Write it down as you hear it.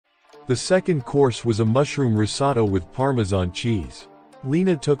The second course was a mushroom risotto with Parmesan cheese.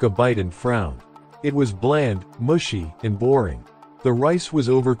 Lena took a bite and frowned. It was bland, mushy, and boring. The rice was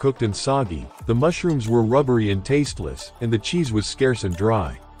overcooked and soggy, the mushrooms were rubbery and tasteless, and the cheese was scarce and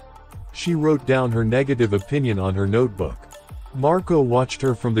dry. She wrote down her negative opinion on her notebook. Marco watched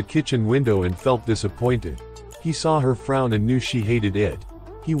her from the kitchen window and felt disappointed. He saw her frown and knew she hated it.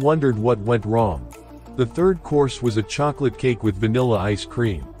 He wondered what went wrong. The third course was a chocolate cake with vanilla ice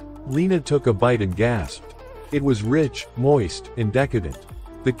cream. Lena took a bite and gasped. It was rich, moist, and decadent.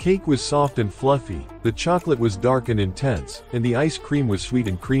 The cake was soft and fluffy, the chocolate was dark and intense, and the ice cream was sweet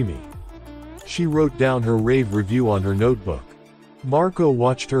and creamy. She wrote down her rave review on her notebook. Marco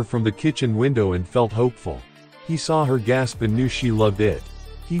watched her from the kitchen window and felt hopeful. He saw her gasp and knew she loved it.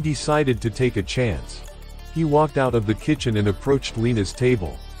 He decided to take a chance. He walked out of the kitchen and approached Lena's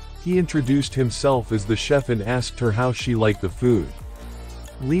table. He introduced himself as the chef and asked her how she liked the food.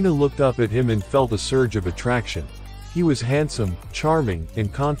 Lena looked up at him and felt a surge of attraction. He was handsome, charming,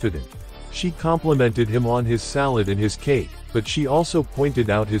 and confident. She complimented him on his salad and his cake, but she also pointed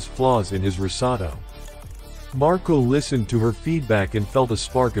out his flaws in his risotto. Marco listened to her feedback and felt a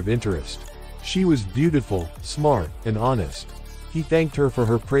spark of interest. She was beautiful, smart, and honest. He thanked her for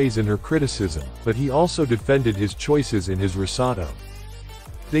her praise and her criticism, but he also defended his choices in his risotto.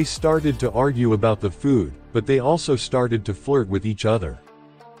 They started to argue about the food, but they also started to flirt with each other.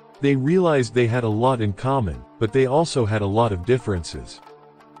 They realized they had a lot in common, but they also had a lot of differences.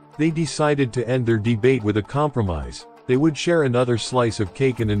 They decided to end their debate with a compromise. They would share another slice of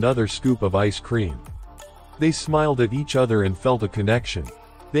cake and another scoop of ice cream. They smiled at each other and felt a connection.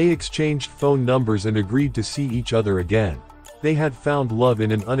 They exchanged phone numbers and agreed to see each other again. They had found love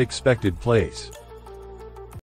in an unexpected place.